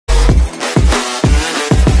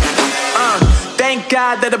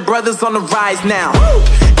sky that the brothers on the rise now.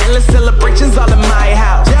 Endless celebrations all in my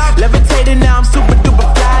house. Levitating now, I'm super duper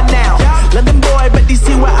fly now. London boy, but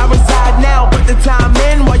DC where I reside now. Put the time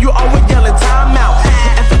in while you always yelling time out.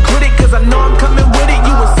 And for quit it, cause I know I'm coming with it.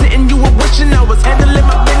 You were sitting, you were wishing I was handling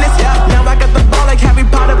my business. Now I got the ball like Harry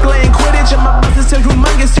Potter playing Quidditch. And my business is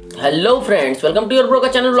humongous. Hello friends, welcome to your bro का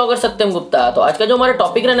channel blogger सत्यम गुप्ता। तो आज का जो हमारा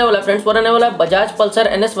topic रहने वाला है friends, वो रहने वाला है Bajaj Pulsar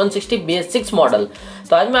NS 160 BS6 model.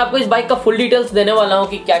 तो आज मैं आपको इस बाइक का फुल डिटेल्स देने वाला हूं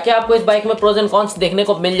कि क्या क्या आपको इस बाइक में प्रोज एंड कॉन्स देखने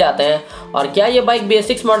को मिल जाते हैं और क्या ये बाइक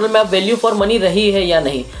BS6 मॉडल में अब वैल्यू फॉर मनी रही है या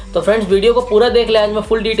नहीं। तो फ्रेंड्स वीडियो को पूरा देख ले, आज मैं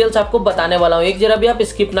फुल डिटेल्स आपको बताने वाला हूँ, एक जरा भी आप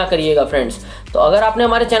स्किप ना करिएगा फ्रेंड्स। तो अगर आपने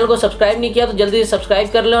हमारे चैनल को सब्सक्राइब नहीं किया तो जल्दी से सब्सक्राइब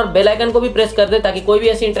कर लें और बेल आइकन को भी प्रेस कर दे ताकि कोई भी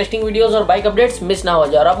ऐसी इंटरेस्टिंग वीडियोस और बाइक अपडेट्स मिस ना हो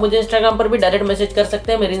जाए। और आप मुझे इंस्टाग्राम पर भी डायरेक्ट मैसेज कर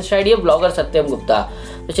सकते हैं, मेरी इंस्टा आईडी है ब्लॉगर सत्यम गुप्ता।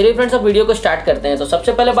 तो चलिए फ्रेंड्स अब वीडियो को स्टार्ट करते हैं। तो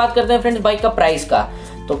सबसे पहले बात करते हैं फ्रेंड्स बाइक का प्राइस का।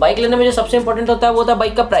 तो बाइक लेने में जो सबसे इंपॉर्टेंट होता है वो होता है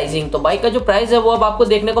बाइक का प्राइसिंग। तो बाइक का जो प्राइस है वो अब आपको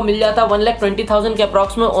देखने को मिल जाता है 1,20,000 के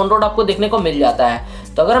अप्रॉक्स में ऑन रोड आपको देखने को मिल जाता है।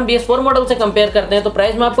 तो अगर हम BS4 मॉडल से कंपेयर करते हैं तो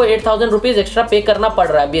प्राइस में आपको 8,000 रुपीज एक्स्ट्रा पे करना पड़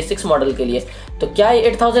रहा है BS6 मॉडल के लिए। तो क्या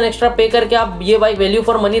 8,000 एक्स्ट्रा पे करके आप ये बाइक वैल्यू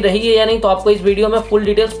फॉर मनी रही है या नहीं, तो आपको इस वीडियो में फुल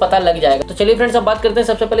डिटेल्स पता लग जाएगा। तो चलिए फ्रेंड्स अब बात करते हैं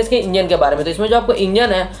सबसे पहले इसके इंजन के बारे में। तो इसमें जो आपको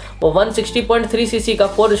इंजन है वो 160.3 सीसी का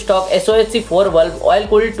 4 stock SOHC 4 valve oil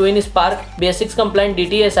cooled twin spark BS6 complaint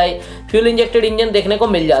DTSI fuel injected engine देखने को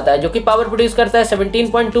मिल जाता है, जो कि पावर प्रोड्यूस करता है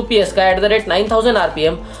 17.2 PS का @ 9,000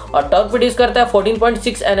 RPM और टॉर्क प्रोड्यूस करता है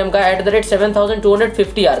 14.6 Nm का @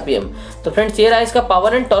 7,250 RPM। तो फ्रेंड्स ये रहा इसका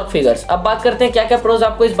पावर एंड टॉर्क फिगर्स। अब बात करते हैं क्या क्या प्रोज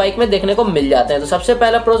आपको इस बाइक में देखने को मिल जाते हैं। तो सबसे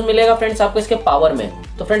पहला प्रोज मिलेगा फ्रेंड्स आपको इसके पावर में।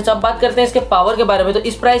 तो फ्रेंड्स अब बात करते हैं इसके पावर के बारे में। तो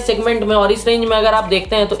इस प्राइस सेगमेंट में और इस रेंज में अगर आप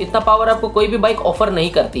देखते हैं तो इतना पावर आपको कोई भी बाइक ऑफर नहीं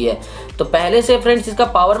करती है। तो पहले से फ्रेंड्स इसका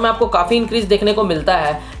पावर में आपको काफी इंक्रीज देखने को मिलता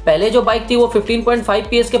है। पहले जो बाइक थी वो 15.5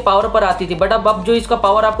 PS के पावर पर आती थी, बट अब जो इसका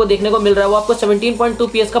पावर आपको देखने को मिल रहा है वो आपको 17.2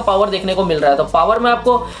 PS का पावर देखने को मिल रहा है। तो पावर में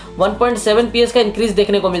आपको 1.7 PS का इंक्रीज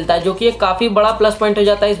देखने को मिलता है, जो कि एक काफी बड़ा प्लस पॉइंट हो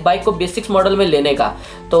जाता है इस बाइक को BS6 मॉडल में लेने का।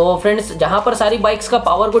 तो फ्रेंड्स जहां पर सारी बाइक्स का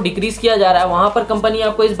पावर को डिक्रीज किया जा रहा है वहां पर कंपनी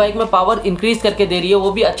आपको इस बाइक में पावर इंक्रीज करके दे रही है,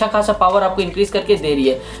 वो भी अच्छा खासा पावर आपको इंक्रीज करके दे रही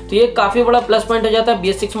है। तो ये काफी बड़ा प्लस पॉइंट हो जाता है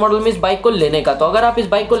BS6 मॉडल में इस बाइक को लेने का। तो अगर आप इस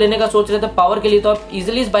बाइक को लेने का सोच रहे थे पावर के लिए तो आप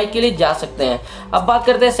इजिली इस बाइक के लिए जा सकते हैं। अब बात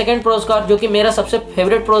करते हैं सेकंड प्रोज का, जो कि मेरा सबसे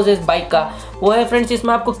फेवरेट प्रोज है इस बाइक का, वो है फ्रेंड्स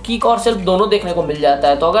इसमें आपको किक और सेल्फ दोनों देखने को मिल जाता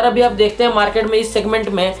है। तो अगर अभी आप देखते हैं मार्केट में इस सेगमेंट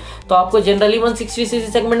में तो आपको जनरली 160 सीसी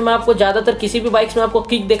सेगमेंट में आपको ज्यादातर किसी भी बाइक्स में आपको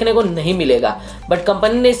किक देखने को नहीं मिलेगा, बट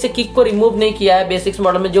कंपनी ने इससे किक को रिमूव नहीं किया है BS6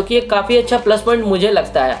 मॉडल में, जो कि एक काफी अच्छा प्लस पॉइंट मुझे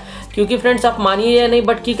लगता है। क्योंकि फ्रेंड्स आप मानिए या नहीं,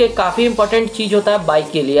 बट किक एक काफी इंपॉर्टेंट चीज होता है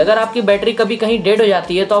बाइक के लिए। अगर आपकी बैटरी कभी कहीं डेड हो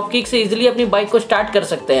जाती है तो आप किक से इजीली अपनी बाइक को स्टार्ट कर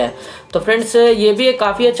सकते हैं। तो फ्रेंड्स ये भी एक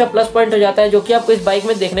काफी अच्छा प्लस पॉइंट हो जाता है जो कि आपको इस बाइक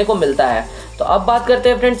में देखने को मिलता है। तो अब बात करते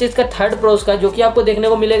हैं फ्रेंड्स इसका थर्ड प्रोज का, जो कि आपको देखने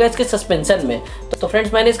को मिलेगा इसके सस्पेंशन में। तो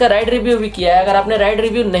फ्रेंड्स मैंने इसका राइड रिव्यू भी किया है, अगर आपने राइड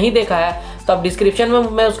रिव्यू नहीं देखा है तो आप डिस्क्रिप्शन में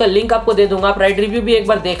मैं उसका लिंक आपको दे दूंगा, आप राइड रिव्यू भी एक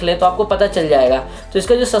बार देख लें तो आपको पता चल जाएगा। तो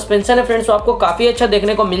इसका जो सस्पेंशन है फ्रेंड्स वो आपको काफी अच्छा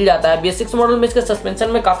देखने को मिल जाता है। BS6 मॉडल में इसके सस्पेंशन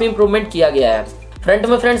में काफी इंप्रूवमेंट किया गया है। फ्रंट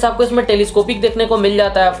में फ्रेंड्स आपको इसमें टेलीस्कोपिक देखने को मिल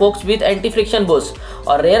जाता है, focus with anti friction Bush,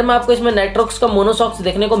 और रेयर में आपको इसमें नाइट्रोक्स का मोनोसॉक्स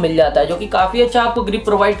देखने को मिल जाता है, जो कि काफी अच्छा आपको ग्रिप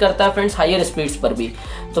प्रोवाइड करता है फ्रेंड्स हायर स्पीड्स पर भी।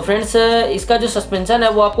 तो फ्रेंड्स इसका जो सस्पेंशन है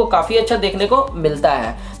वो आपको काफी अच्छा देखने को मिलता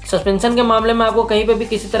है। सस्पेंशन के मामले में आपको कहीं पे भी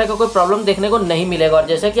किसी तरह का कोई प्रॉब्लम देखने को नहीं मिलेगा। और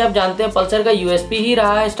जैसे कि आप जानते हैं पल्सर का USP ही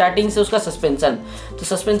रहा है स्टार्टिंग से उसका सस्पेंशन, तो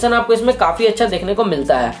सस्पेंशन आपको इसमें काफी अच्छा देखने को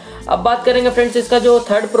मिलता है। अब बात करेंगे फ्रेंड्स इसका जो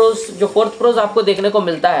फोर्थ प्रोज आपको देखने को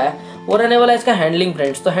मिलता है वो रहने वाला है इसका हैंडलिंग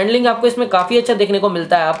फ्रेंड्स। तो हैंडलिंग आपको इसमें काफी अच्छा देखने को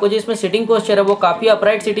मिलता है। आपको जो इसमें सीटिंग पोस्चर है वो काफी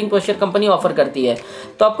upright seating posture company offer करती है।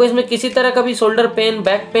 तो आपको इसमें किसी तरह का भी शोल्डर पेन,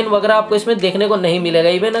 बैक पेन वगैरह आपको इसमें देखने को नहीं मिलेगा।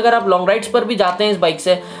 इवन अगर आप लॉन्ग राइड्स पर भी जाते हैं इस बाइक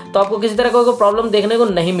से तो आपको किसी तरह का कोई प्रॉब्लम देखने को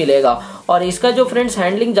नहीं मिलेगा। और इसका जो फ्रेंड्स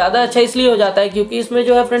हैंडलिंग ज्यादा अच्छा इसलिए हो जाता है क्योंकि इसमें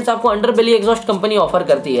जो है फ्रेंड्स आपको अंडर बेली एग्जॉस्ट कंपनी ऑफर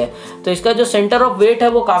करती है। तो इसका जो सेंटर ऑफ वेट है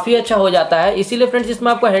वो काफी अच्छा हो जाता है, इसीलिए फ्रेंड्स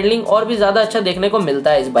इसमें आपको हैंडलिंग और भी ज्यादा अच्छा देखने को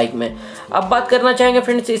मिलता है इस बाइक में। अब बात करना चाहेंगे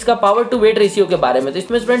फ्रेंड्स इसका पावर टू वेट रेशियो के बारे में। तो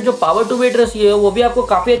इसमें फ्रेंड्स जो पावर टू वेट रेशियो है वो भी आपको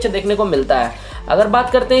काफी अच्छा देखने को मिलता है। अगर बात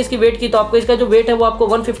करते हैं इसकी वेट की तो आपको इसका जो वेट है वो आपको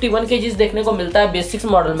 151 kg देखने को मिलता है BS6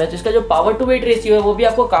 मॉडल में। तो इसका जो पावर टू वेट रेशियो है वो भी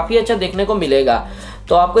आपको काफी अच्छा देखने को मिलेगा।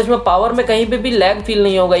 तो आपको इसमें पावर में कहीं पे भी लैग फील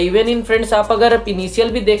नहीं होगा। इवन इन फ्रेंड्स आप अगर इनिशियल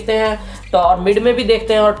भी देखते हैं तो और मिड में भी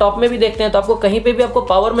देखते हैं और टॉप में भी देखते हैं तो आपको कहीं पे भी आपको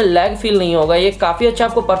पावर में लैग फील नहीं होगा। ये काफी अच्छा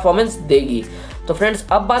आपको परफॉर्मेंस देगी। तो फ्रेंड्स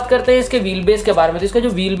अब बात करते हैं इसके व्हील बेस के बारे में। तो इसका जो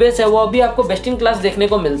व्हील बेस है वो अभी आपको बेस्ट इन क्लास देखने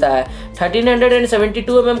को मिलता है।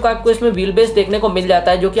 1372 mm का आपको इसमें व्हील बेस देखने को मिल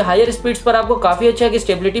जाता है, जो कि हायर स्पीड्स पर आपको काफी अच्छा की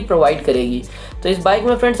स्टेबिलिटी प्रोवाइड करेगी। तो इस बाइक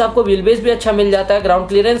में फ्रेंड्स आपको व्हील बेस भी अच्छा मिल जाता है। ग्राउंड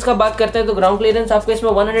क्लियरेंस का बात करते हैं तो ग्राउंड क्लियरेंस आपको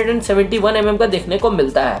इसमें 171 mm का देखने को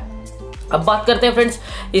मिलता है। अब बात करते हैं फ्रेंड्स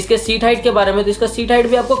इसके सीट हाइट के बारे में। तो इसका सीट हाइट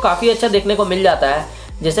भी आपको काफ़ी अच्छा देखने को मिल जाता है,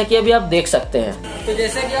 जैसा कि अभी आप देख सकते हैं। तो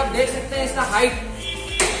जैसा कि आप देख सकते हैं इसका हाइट,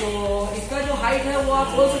 तो इसका जो हाइट है वो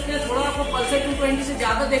आप बोल सकते हैं थोड़ा आपको पल्सर 220 से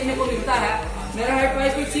ज्यादा देखने को मिलता है। मेरा हाइट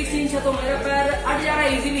 5.6 इंच है, तो मेरा पैर अट जा रहा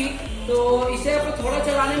है इजीली। तो इसे आपको थोड़ा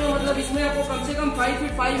चलाने में मतलब इसमें आपको कम से कम 5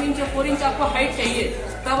 फीट 5 इंच या 4 इंच आपको हाइट चाहिए,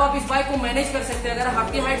 तब आप इस बाइक को मैनेज कर सकते हैं। अगर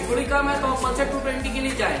आपकी हाइट थोड़ी कम है तो आप पल्सर 220 के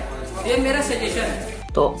लिए जाए, ये मेरा सजेशन है।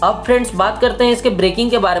 तो अब फ्रेंड्स बात करते हैं इसके ब्रेकिंग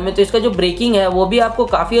के बारे में। तो इसका जो ब्रेकिंग है वो भी आपको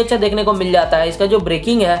काफ़ी अच्छा देखने को मिल जाता है। इसका जो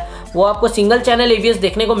ब्रेकिंग है वो आपको सिंगल चैनल ABS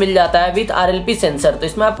देखने को मिल जाता है विथ RLP सेंसर। तो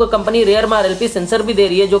इसमें आपको कंपनी रेयर में RLP सेंसर भी दे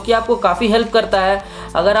रही है, जो कि आपको काफ़ी हेल्प करता है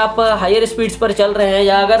अगर आप हायर स्पीड्स पर चल रहे हैं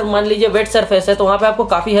या अगर मान लीजिए वेट सरफेस है तो वहाँ पे आपको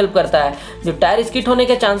काफ़ी हेल्प करता है। जो टायर स्किड होने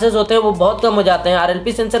के चांसेस होते हैं वो बहुत कम हो जाते हैं।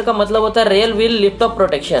 RLP सेंसर का मतलब होता है real wheel lift off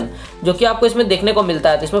protection, जो कि आपको इसमें देखने को मिलता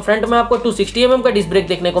है। तो इसमें फ्रंट में आपको 260 mm का डिस्क ब्रेक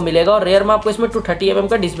देखने को मिलेगा और रेयर में आपको इसमें 230 mm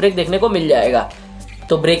का डिस्क ब्रेक देखने को मिल जाएगा।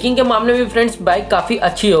 तो ब्रेकिंग के मामले में फ्रेंड्स बाइक काफ़ी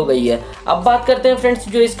अच्छी हो गई है। अब बात करते हैं फ्रेंड्स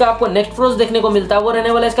जो इसका आपको नेक्स्ट प्रोस देखने को मिलता है वो रहने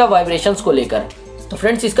वाला है इसका वाइब्रेशंस को लेकर। तो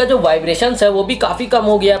फ्रेंड्स इसका जो वाइब्रेशंस है वो भी काफ़ी कम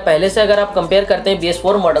हो गया पहले से। अगर आप कंपेयर करते हैं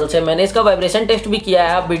BS4 मॉडल से, मैंने इसका वाइब्रेशन टेस्ट भी किया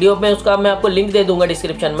है, आप वीडियो में उसका मैं आपको लिंक दे दूंगा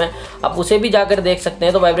डिस्क्रिप्शन में, आप उसे भी जाकर देख सकते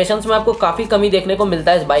हैं। तो वाइब्रेशंस में आपको काफ़ी कमी देखने को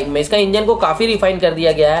मिलता है इस बाइक में। इसका इंजन को काफ़ी रिफाइन कर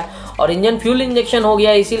दिया गया है और इंजन फ्यूल इंजेक्शन हो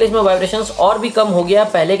गया है, इसीलिए इसमें वाइब्रेशंस और भी कम हो गया है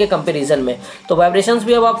पहले के कंपेरिजन में। तो वाइब्रेशंस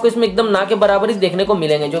भी अब आपको इसमें एकदम ना के बराबर ही देखने को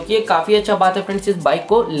मिलेंगे, जो कि एक काफ़ी अच्छा बात है फ्रेंड्स इस बाइक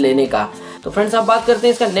को लेने का। तो फ्रेंड्स आप बात करते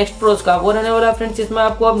हैं इसका नेक्स्ट प्रोस का, वो रहने वाला है फ्रेंड्स इसमें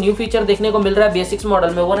आपको अब न्यू फीचर देखने को मिल रहा है BS6 मॉडल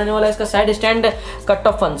में, वो रहने वाला है इसका side stand cut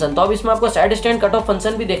off function. तो अब इसमें आपको side stand cut off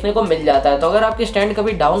function भी देखने को मिल जाता है। तो अगर आपकी स्टैंड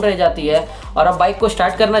कभी डाउन रह जाती है और आप बाइक को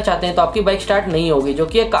स्टार्ट करना चाहते हैं तो आपकी बाइक स्टार्ट नहीं होगी, जो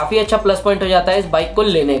कि एक काफ़ी अच्छा प्लस पॉइंट हो जाता है इस बाइक को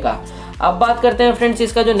लेने का। अब बात करते हैं फ्रेंड्स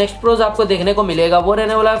इसका जो नेक्स्ट प्रोज आपको देखने को मिलेगा वो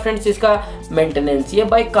रहने वाला है फ्रेंड्स इसका मेंटेनेंस। ये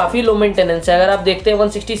बाइक काफ़ी लो मेंटेनेंस है। अगर आप देखते हैं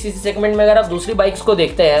 160cc सेगमेंट में अगर आप दूसरी बाइक्स को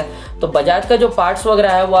देखते हैं तो बजाज का जो पार्ट्स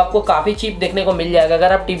वगैरह है वो आपको काफ़ी चीप देखने को मिल जाएगा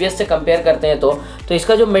अगर आप TVS से कंपेयर करते हैं तो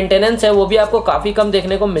इसका जो मेंटेनेंस है वो भी आपको काफ़ी कम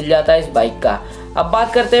देखने को मिल जाता है इस बाइक का। अब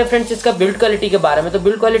बात करते हैं फ्रेंड्स इसका बिल्ड क्वालिटी के बारे में। तो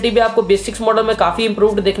बिल्ड क्वालिटी भी आपको BS6 मॉडल में काफ़ी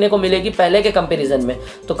इंप्रूव्ड देखने को मिलेगी पहले के कंपैरिजन में।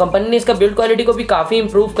 तो कंपनी ने इसका बिल्ड क्वालिटी को भी काफ़ी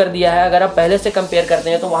इंप्रूव कर दिया है। अगर आप पहले से कंपेयर करते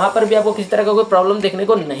हैं तो वहाँ पर भी आपको किसी तरह का कोई प्रॉब्लम देखने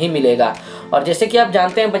को नहीं मिलेगा। और जैसे कि आप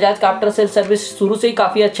जानते हैं बजाज का आफ्टर सेल सर्विस शुरू से ही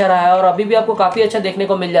काफ़ी अच्छा रहा है और अभी भी आपको काफ़ी अच्छा देखने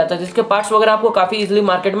को मिल जाता है, जिसके पार्ट्स वगैरह आपको काफ़ी ईजिली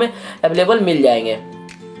मार्केट में अवेलेबल मिल जाएंगे।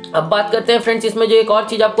 अब बात करते हैं फ्रेंड्स इसमें जो एक और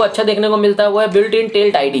चीज़ आपको अच्छा देखने को मिलता है वो है बिल्ट इन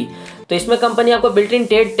टेल टाइडी। तो इसमें कंपनी आपको बिल्ट इन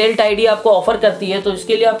टेल टाइडी आपको ऑफर करती है, तो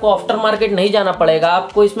इसके लिए आपको आफ्टर मार्केट नहीं जाना पड़ेगा,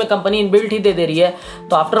 आपको इसमें कंपनी इनबिल्ट ही दे रही है।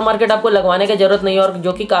 तो आफ्टर मार्केट आपको लगवाने की जरूरत नहीं है और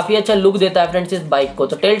जो कि काफ़ी अच्छा लुक देता है फ्रेंड्स इस बाइक को।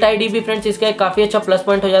 तो टेल टाइडी भी फ्रेंड्स इसका एक काफ़ी अच्छा प्लस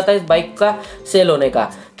पॉइंट हो जाता है इस बाइक का सेल होने का।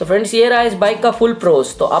 तो फ्रेंड्स ये रहा इस बाइक का फुल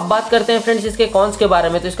प्रोस। तो अब बात करते हैं फ्रेंड्स इसके कॉन्स के बारे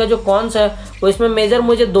में। तो इसका जो कॉन्स है वो इसमें मेजर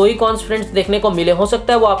मुझे दो ही कॉन्स फ्रेंड्स देखने को मिले, हो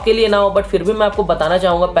सकता है वो आपके लिए ना हो बट फिर भी मैं आपको बताना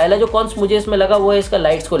चाहूँगा। पहला जो कॉन्स मुझे इसमें लगा वो है इसका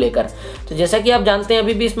लाइट्स को लेकर। तो जैसा कि आप जानते हैं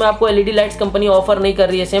अभी भी इसमें आपको LED लाइट्स कंपनी ऑफर नहीं कर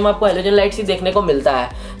रही है, सेम आपको हेलोजन लाइट्स ही देखने को मिलता है।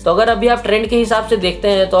 तो अगर अभी आप ट्रेंड के हिसाब से देखते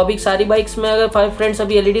हैं तो अभी सारी बाइक्स में अगर फ्रेंड्स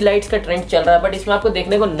अभी LED लाइट्स का ट्रेंड चल रहा है बट इसमें आपको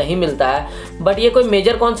देखने को नहीं मिलता है। बट ये कोई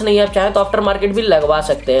मेजर कॉन्स नहीं है, आप चाहें तो आफ्टर मार्केट भी लगवा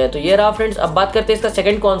सकते हैं। तो ये रहा फ्रेंड्स। अब बात करते हैं इसका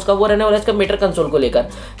सेकंड कॉन्स का, वो रहने वाला है इसका मीटर कंसोल को लेकर।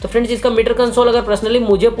 तो फ्रेंड्स इसका मीटर कंसोल अगर पर्सनली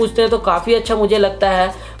मुझे पूछते हैं तो काफ़ी अच्छा मुझे लगता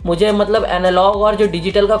है। मुझे मतलब एनालॉग और जो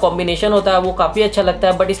डिजिटल का कॉम्बिनेशन होता है वो काफ़ी अच्छा लगता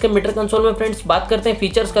है। बट इसके मीटर कंसोल में फ्रेंड्स बात करते हैं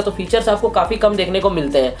फीचर्स का, तो फीचर्स आपको काफ़ी कम देखने को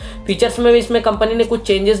मिलते हैं। फीचर्स में भी इसमें कंपनी ने कुछ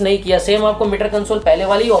चेंजेस नहीं किया, सेम आपको मीटर कंसोल पहले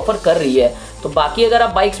वाली ही ऑफर कर रही है। तो बाकी अगर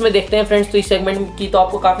आप बाइक्स में देखते हैं फ्रेंड्स तो इस सेगमेंट की तो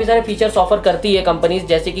आपको काफ़ी सारे फीचर्स ऑफर करती है कंपनीज,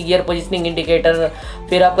 जैसे कि गियर पोजिशनिंग इंडिकेटर,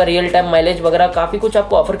 फिर आपका रियल टाइम माइलेज वगैरह काफ़ी कुछ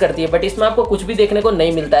आपको ऑफर करती है। बट इसमें आपको कुछ भी देखने को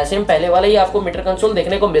नहीं मिलता है, सेम पहले वाला ही आपको मीटर कंसोल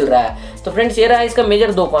देखने को मिल रहा है। तो फ्रेंड्स ये रहा इसका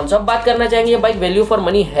मेजर दो कॉन्स। अब बात करना चाहेंगे ये बाइक वैल्यू फॉर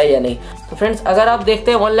मनी है या नहीं। तो फ्रेंड्स अगर आप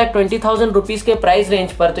देखते हैं 1,20,000 रुपीज़ के प्राइस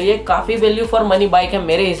रेंज पर तो ये काफ़ी वैल्यू फॉर मनी बाइक है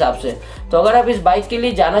मेरे हिसाब से। तो अगर आप इस बाइक के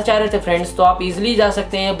लिए जाना चाह रहे थे फ्रेंड्स तो आप इजीली जा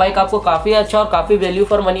सकते हैं। बाइक आपको काफ़ी अच्छा और काफ़ी वैल्यू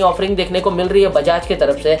फॉर मनी ऑफरिंग देखने को मिल रही है बजाज की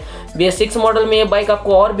तरफ से। BS6 मॉडल में ये बाइक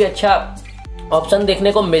आपको और भी अच्छा ऑप्शन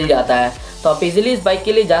देखने को मिल जाता है। तो आप इजीली इस बाइक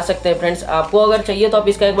के लिए जा सकते हैं फ्रेंड्स। आपको अगर चाहिए तो आप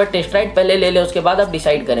इसका एक बार टेस्ट राइड पहले ले लें, उसके बाद आप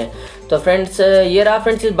डिसाइड करें। तो फ्रेंड्स ये रहा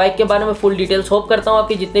फ्रेंड्स इस बाइक के बारे में फुल डिटेल्स। होप करता हूँ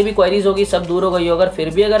आपकी जितनी भी क्वेरीज होगी सब दूर हो गई हो। फिर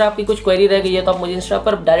भी अगर आपकी कुछ क्वेरी रह गई है तो आप मुझे इंस्टा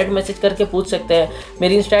पर डायरेक्ट मैसेज करके पूछ सकते हैं।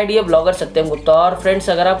 मेरी इंस्टा आईडी है ब्लॉगर सत्यम गुप्ता। और फ्रेंड्स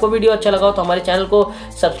अगर आपको वीडियो अच्छा लगा हो तो हमारे चैनल को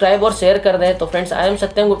सब्सक्राइब और शेयर कर दें। तो friends I am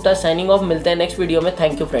Satyam Gupta signing off. मिलते हैं नेक्स्ट वीडियो में।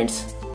 Thank you friends.